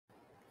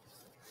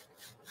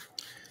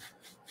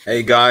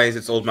Hey guys,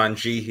 it's Old Man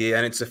G here,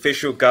 and it's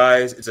official,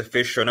 guys. It's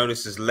official. I know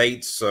this is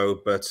late,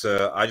 but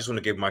I just want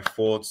to give my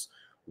thoughts.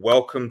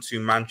 Welcome to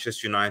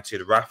Manchester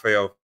United,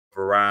 Raphael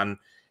Varane.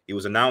 He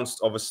was announced,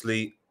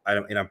 obviously,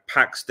 in a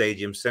packed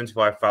stadium,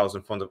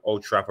 75,000 in front of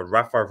Old Trafford.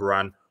 Raphael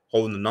Varane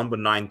holding the number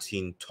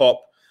 19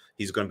 top.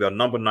 He's going to be our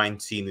number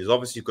 19. He's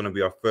obviously going to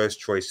be our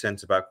first choice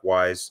centre back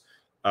wise.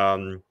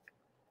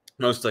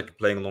 Most likely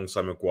playing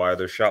alongside Maguire.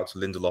 Though shout out to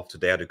Lindelof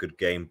today, had a good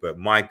game, but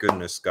my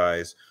goodness,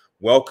 guys.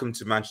 Welcome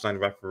to Manchester United,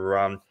 Raphael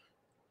Varane,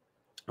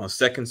 our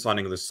second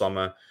signing of the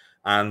summer,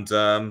 and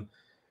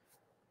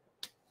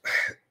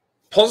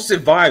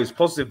positive vibes,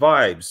 positive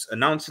vibes.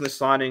 Announcing the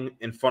signing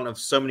in front of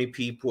so many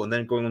people, and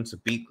then going on to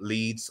beat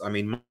Leeds. I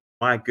mean,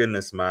 my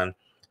goodness, man.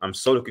 I'm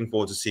so looking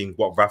forward to seeing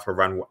what Raphael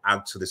Varane will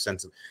add to the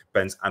centre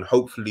bench, and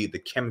hopefully the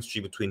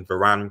chemistry between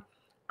Varane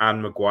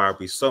and Maguire will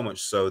be so much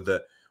so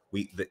that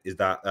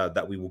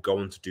that we will go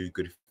on to do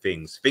good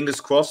things. Fingers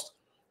crossed.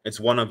 It's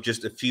one of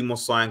just a few more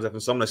signings. I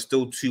think some there's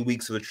still 2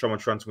 weeks of the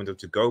transfer window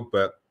to go,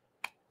 but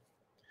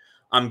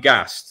I'm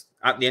gassed.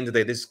 At the end of the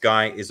day, this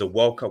guy is a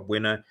World Cup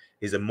winner.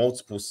 He's a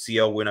multiple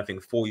CL winner. I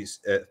think four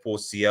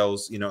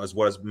CLs, as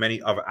well as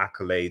many other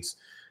accolades.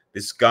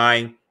 This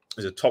guy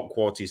is a top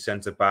quality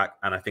centre back,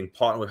 and I think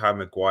partner with Harry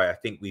Maguire, I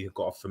think we've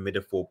got a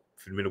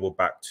formidable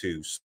back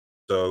too.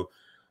 So,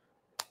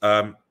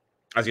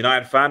 as a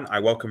United fan, I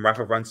welcome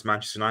Rafa Varane to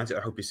Manchester United.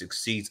 I hope he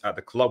succeeds at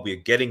the club. We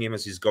are getting him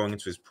as he's going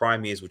into his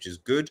prime years, which is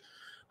good.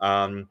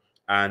 And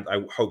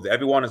I hope that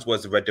everyone, as well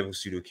as the Red Devil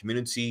Studio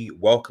community,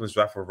 welcomes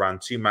Raphael Varane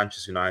to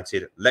Manchester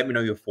United. Let me know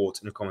your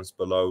thoughts in the comments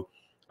below.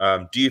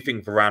 Do you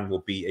think Varane will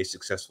be a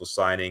successful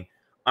signing?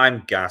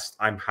 I'm gassed.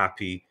 I'm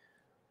happy.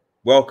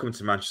 Welcome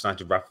to Manchester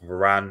United, Raphael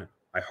Varane.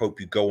 I hope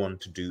you go on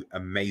to do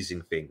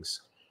amazing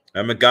things.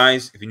 Remember,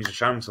 guys, if you're new to the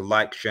channel, to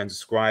like, share, and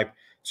subscribe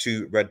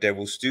to Red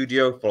Devil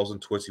Studio. Follow us on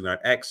Twitter and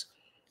X.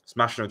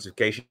 Smash the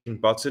notification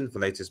button for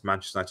latest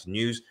Manchester United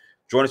news.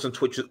 Join us on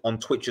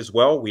Twitch as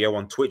well. We are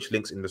on Twitch.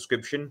 Links in the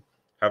description.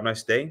 Have a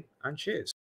nice day and cheers.